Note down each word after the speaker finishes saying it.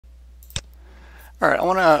All right, I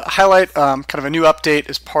want to highlight kind of a new update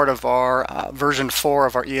as part of our version 4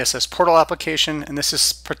 of our ESS portal application, and this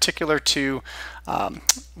is particular to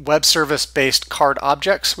web service-based card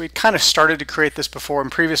objects. We kind of started to create this before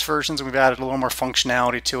in previous versions, and we've added a little more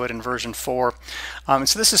functionality to it in version 4. And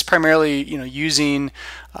so this is primarily, using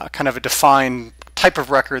kind of a defined type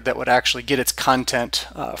of record that would actually get its content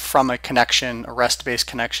from a connection, a REST-based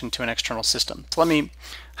connection to an external system. So let me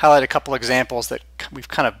highlight a couple examples that we've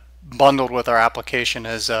kind of bundled with our application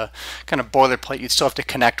as a kind of boilerplate. You'd still have to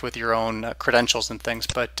connect with your own credentials and things,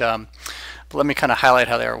 but let me kind of highlight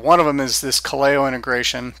how they are. One of them is this Kaleo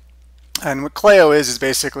integration. And what Kaleo is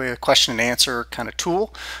basically a question and answer kind of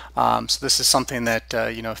tool. So this is something that,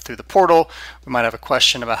 through the portal, we might have a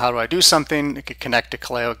question about how do I do something. It could connect to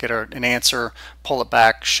Kaleo, get an answer, pull it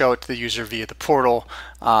back, show it to the user via the portal,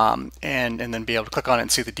 and then be able to click on it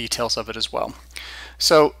and see the details of it as well.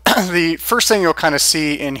 So the first thing you'll kind of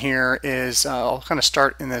see in here is I'll kind of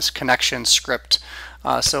start in this connection script.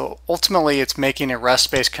 So ultimately it's making a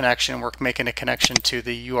REST-based connection. We're making a connection to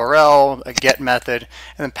the URL, a GET method,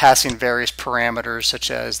 and then passing various parameters such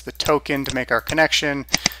as the token to make our connection,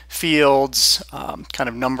 fields, kind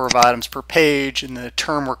of number of items per page, and the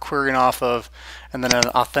term we're querying off of, and then an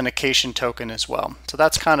authentication token as well. So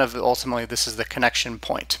that's kind of ultimately this is the connection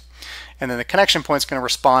point. And then the connection point is going to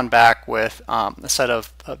respond back with a set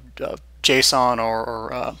of JSON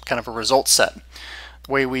or kind of a result set.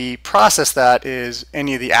 The way we process that is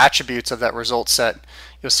any of the attributes of that result set.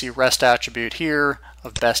 You'll see REST attribute here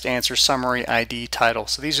of best answer, summary, ID, title.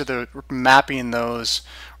 So these are mapping those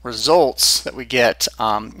results that we get in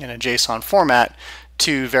a JSON format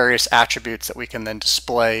to various attributes that we can then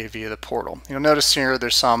display via the portal. You'll notice here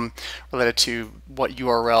there's some related to what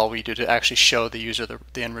URL we do to actually show the user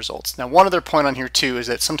the end results. Now one other point on here too is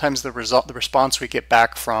that sometimes the response we get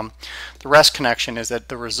back from the REST connection is that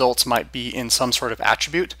the results might be in some sort of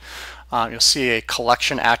attribute. You'll see a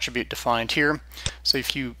collection attribute defined here. So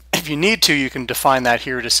if you need to, you can define that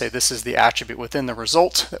here to say this is the attribute within the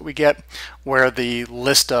result that we get where the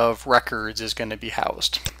list of records is going to be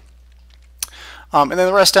housed. And then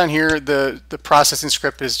the rest down here, the processing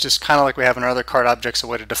script is just kind of like we have in our other card objects, a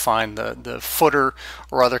way to define the footer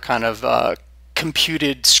or other kind of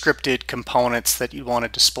computed scripted components that you want to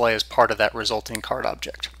display as part of that resulting card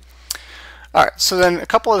object. All right, so then a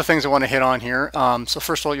couple other things I want to hit on here. So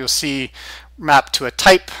first of all, you'll see map to a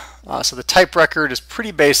type. So the type record is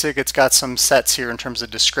pretty basic. It's got some sets here in terms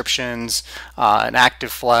of descriptions, an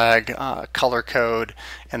active flag, color code,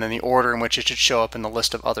 and then the order in which it should show up in the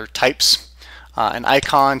list of other types. An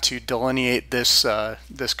icon to delineate this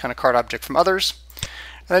this kind of card object from others.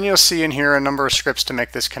 And then you'll see in here a number of scripts to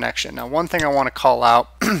make this connection. Now one thing I want to call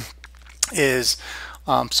out is,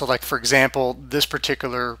 so like for example, this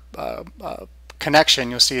particular connection,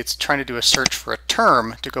 you'll see it's trying to do a search for a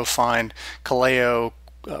term to go find Kaleo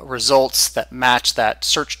results that match that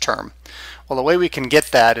search term. Well, the way we can get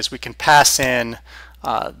that is we can pass in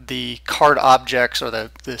the card objects or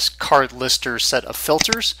this card lister set of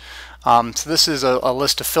filters. So this is a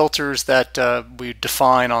list of filters that we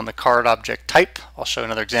define on the card object type. I'll show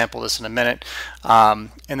another example of this in a minute. And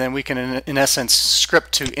then we can, in essence,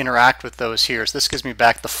 script to interact with those here. So this gives me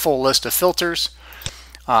back the full list of filters.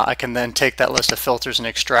 I can then take that list of filters and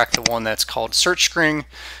extract the one that's called search string.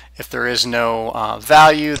 If there is no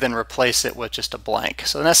value, then replace it with just a blank.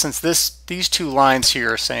 So in essence, these two lines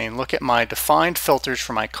here are saying, look at my defined filters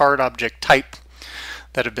for my card object type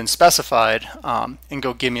that have been specified and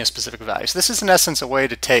go give me a specific value. So this is in essence a way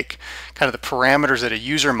to take kind of the parameters that a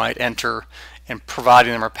user might enter and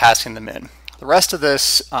providing them or passing them in. The rest of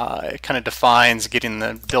this it kind of defines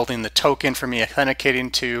building the token for me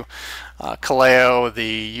authenticating to Kaleo,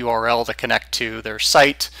 the URL to connect to their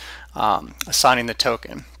site, assigning the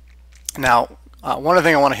token. Now one other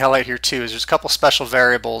thing I want to highlight here too is there's a couple special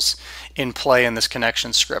variables in play in this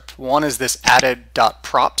connection script. One is this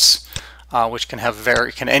added.props. Which can have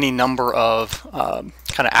any number of kind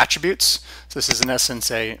of attributes. So this is in essence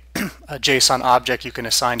a JSON object. You can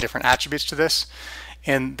assign different attributes to this.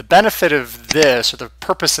 And the benefit of this, or the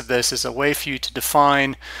purpose of this, is a way for you to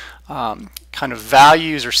define kind of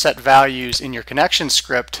values or set values in your connection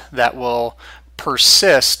script that will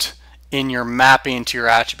persist in your mapping to your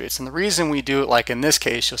attributes. And the reason we do it, like in this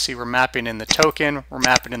case, you'll see we're mapping in the token, we're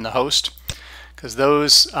mapping in the host, because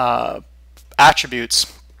those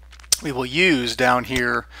attributes we will use down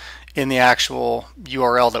here in the actual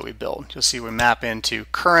URL that we build. You'll see we map into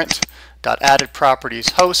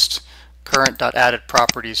current.addedProperties host,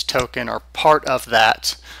 current.addedProperties token are part of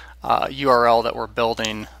that URL that we're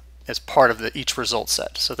building as part of each result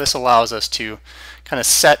set. So this allows us to kind of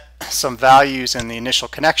set some values in the initial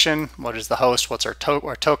connection. What is the host? What's our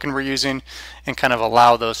token we're using? And kind of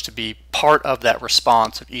allow those to be part of that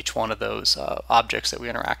response of each one of those objects that we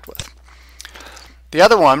interact with. The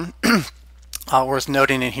other one worth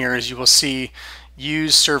noting in here is you will see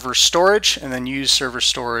use server storage and then use server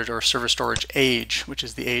storage or server storage age, which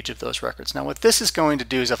is the age of those records. Now what this is going to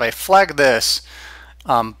do is if I flag this,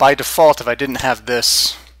 by default, if I didn't have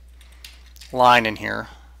this line in here,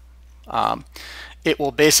 it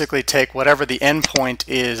will basically take whatever the endpoint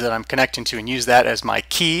is that I'm connecting to and use that as my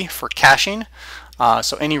key for caching.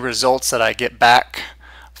 So any results that I get back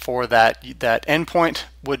for that endpoint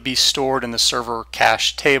would be stored in the server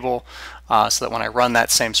cache table, so that when I run that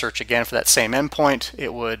same search again for that same endpoint,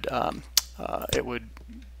 it would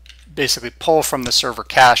basically pull from the server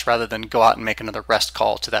cache rather than go out and make another REST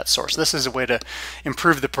call to that source. This is a way to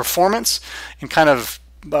improve the performance and kind of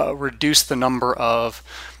reduce the number of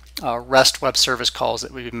REST web service calls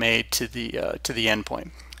that we've made to the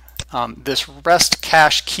endpoint. This REST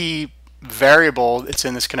cache key variable, it's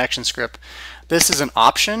in this connection script. This is an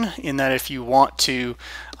option in that if you want to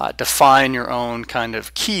define your own kind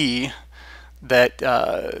of key that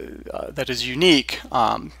that is unique,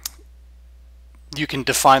 you can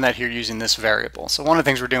define that here using this variable. So one of the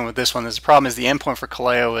things we're doing with this one is the problem is the endpoint for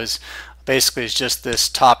Kaleo is basically just this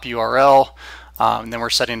top URL. And then we're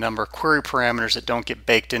setting a number of query parameters that don't get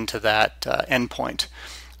baked into that endpoint.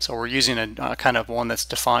 So we're using a kind of one that's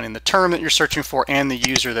defining the term that you're searching for and the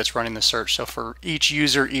user that's running the search. So for each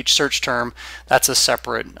user, each search term, that's a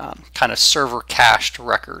separate kind of server cached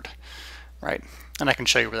record, right? And I can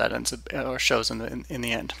show you where that ends or shows in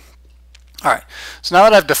the end. All right. So now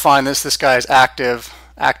that I've defined this guy is active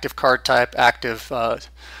card type, active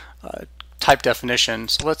type definition.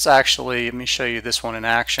 So let's actually let me show you this one in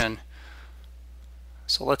action.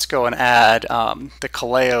 So let's go and add the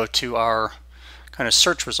Kaleo to our kind of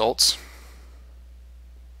search results.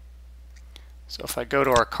 So if I go to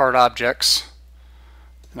our card objects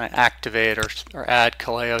and I activate or add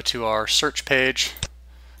Kaleo to our search page,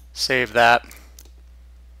 save that.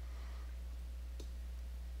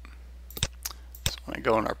 So when I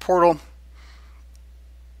go in our portal,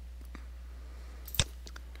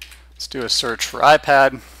 let's do a search for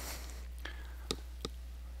iPad.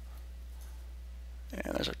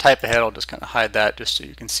 And there's our type ahead. I'll just kind of hide that just so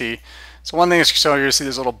you can see. So one thing is, so you'll see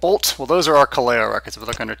this little bolt. Well, those are our Kaleo records. If we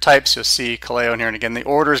look under types, you'll see Kaleo in here. And again, the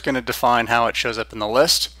order is going to define how it shows up in the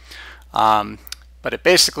list. But it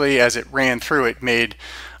basically, as it ran through, it made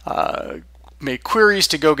queries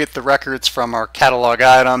to go get the records from our catalog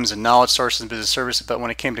items and knowledge sources and business services. But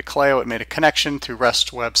when it came to Kaleo, it made a connection through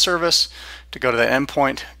REST web service to go to that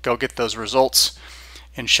endpoint, go get those results,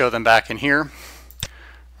 and show them back in here.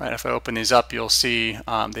 Right, if I open these up, you'll see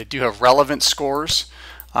they do have relevant scores.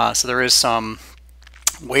 So there is some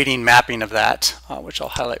weighting mapping of that, which I'll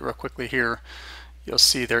highlight real quickly here. You'll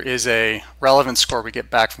see there is a relevant score we get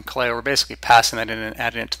back from Kaleo. We're basically passing that in and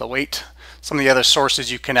adding it to the weight. Some of the other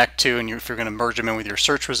sources you connect to, and if you're going to merge them in with your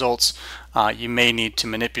search results, you may need to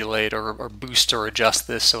manipulate or boost or adjust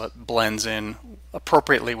this so it blends in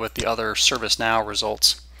appropriately with the other ServiceNow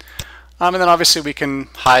results. And then obviously we can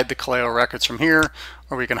hide the Kaleo records from here,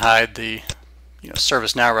 or we can hide the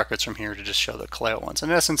ServiceNow records from here to just show the Kaleo ones.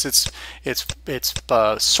 In essence, it's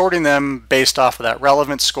sorting them based off of that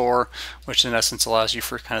relevant score, which in essence allows you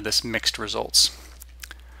for kind of this mixed results.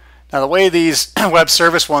 Now the way these web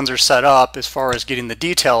service ones are set up as far as getting the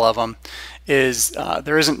detail of them is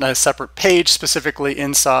there isn't a separate page specifically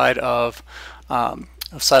inside of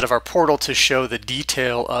our portal to show the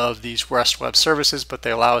detail of these REST web services, but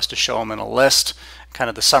they allow us to show them in a list, kind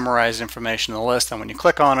of the summarized information in the list. And when you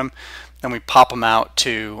click on them, then we pop them out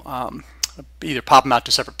to either pop them out to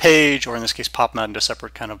a separate page, or in this case pop them out into a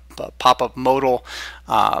separate kind of pop-up modal,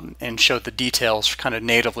 and show the details kind of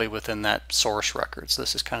natively within that source record. So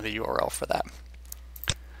this is kind of the URL for that.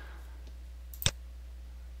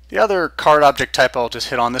 The other card object type I'll just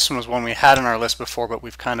hit on, this one was one we had in our list before, but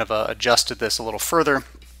we've kind of adjusted this a little further,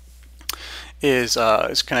 is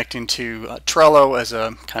connecting to Trello as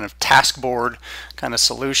a kind of task board kind of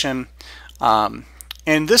solution.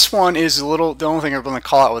 And this one is the only thing I'm going to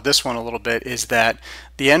call out with this one a little bit is that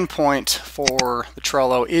the endpoint for the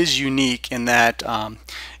Trello is unique in that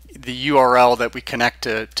the URL that we connect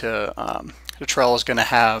to Trello is going to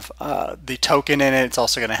have the token in it. It's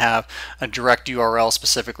also going to have a direct URL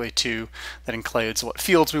specifically to that includes what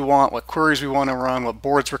fields we want, what queries we want to run, what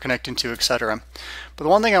boards we're connecting to, etc. But the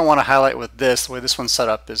one thing I want to highlight with this, the way this one's set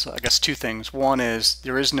up, is I guess two things. One is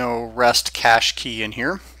there is no REST cache key in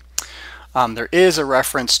here. there is a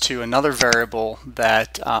reference to another variable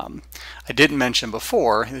that I didn't mention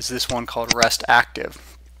before, is this one called rest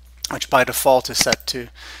active, which by default is set to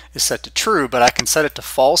true, but I can set it to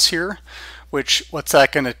false here. Which what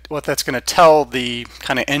that's going to tell the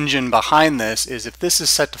kind of engine behind this is if this is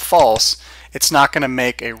set to false, it's not going to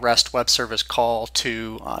make a REST web service call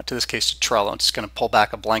to this case to Trello. It's going to pull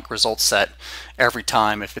back a blank result set every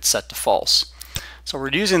time if it's set to false. So we're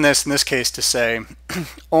using this in this case to say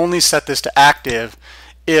only set this to active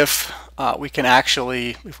if we can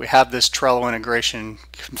actually, if we have this Trello integration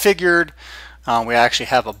configured, we actually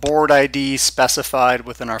have a board ID specified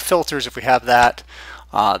within our filters. If we have that,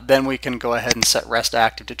 then we can go ahead and set rest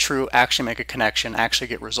active to true, actually make a connection, actually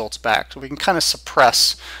get results back. So we can kind of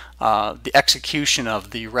suppress the execution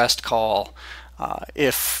of the REST call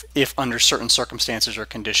if under certain circumstances or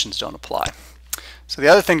conditions don't apply. So the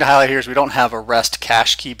other thing to highlight here is we don't have a REST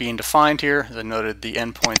cache key being defined here. As I noted, the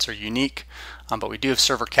endpoints are unique, but we do have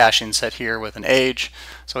server caching set here with an age,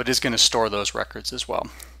 so it is going to store those records as well.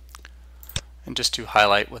 And just to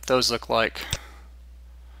highlight what those look like,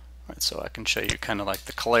 right, so I can show you kind of like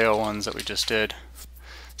the Kaleo ones that we just did.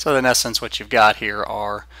 So in essence, what you've got here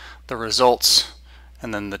are the results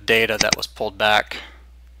and then the data that was pulled back,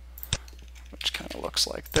 which kind of looks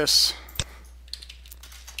like this.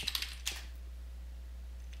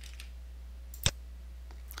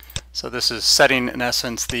 So this is setting, in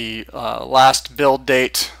essence, the last build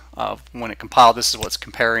date of when it compiled. This is what's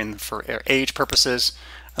comparing for age purposes,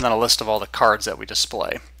 and then a list of all the cards that we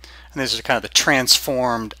display. And this is kind of the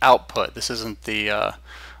transformed output. This isn't the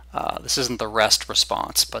REST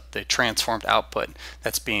response, but the transformed output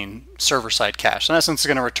that's being server-side cached. In essence, it's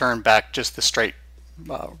going to return back just the straight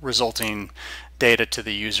resulting data to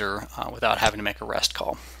the user without having to make a REST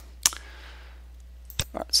call.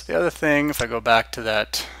 All right, so the other thing, if I go back to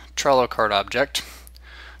that Trello card object,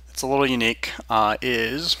 that's a little unique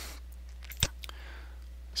is,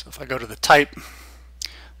 so if I go to the type,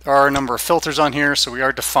 there are a number of filters on here, so we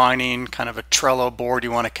are defining kind of a Trello board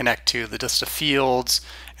you want to connect to, the list of fields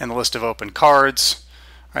and the list of open cards.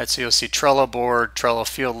 All right, so you'll see Trello board, Trello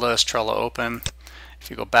field list, Trello open. If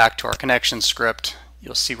you go back to our connection script,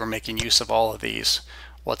 you'll see we're making use of all of these.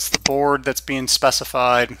 What's the board that's being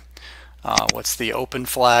specified? What's the open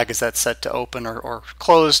flag? Is that set to open or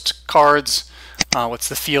closed cards? What's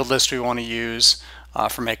the field list we want to use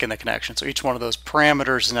for making the connection? So each one of those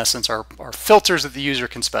parameters, in essence, are filters that the user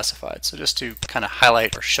can specify. So just to kind of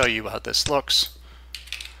highlight or show you how this looks.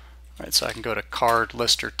 All right, so I can go to card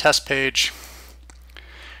lister test page.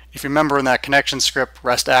 If you remember in that connection script,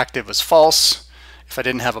 rest active was false if I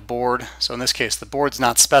didn't have a board. So in this case, the board's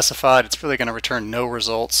not specified. It's really going to return no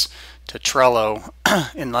results to Trello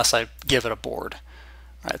unless I give it a board.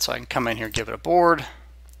 All right, so I can come in here, give it a board.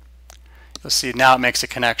 You'll see now it makes a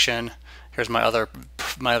connection. Here's my other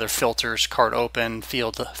filters: card open,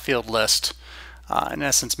 field list. In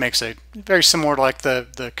essence, makes a very similar to like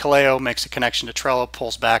the Kaleo, makes a connection to Trello,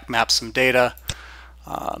 pulls back, maps some data,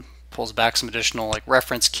 pulls back some additional like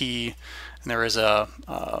reference key, and there is a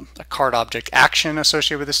card object action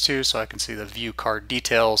associated with this too. So I can see the view card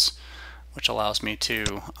details, which allows me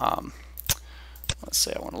to let's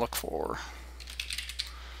say I want to look for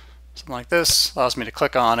something like this. Allows me to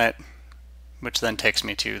click on it, which then takes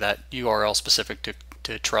me to that URL specific to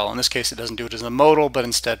Trello. In this case, it doesn't do it as a modal, but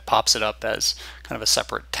instead pops it up as kind of a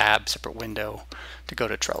separate tab, separate window to go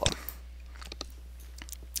to Trello.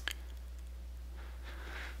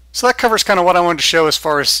 So that covers kind of what I wanted to show as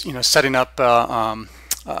far as setting up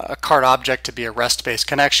a card object to be a REST-based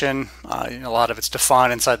connection. A lot of it's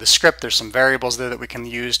defined inside the script. There's some variables there that we can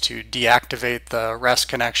use to deactivate the REST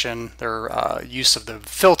connection. There are use of the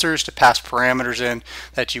filters to pass parameters in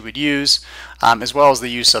that you would use, as well as the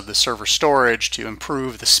use of the server storage to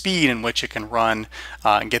improve the speed in which it can run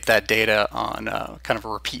and get that data on kind of a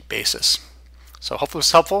repeat basis. So hopefully it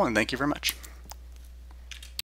was helpful, and thank you very much.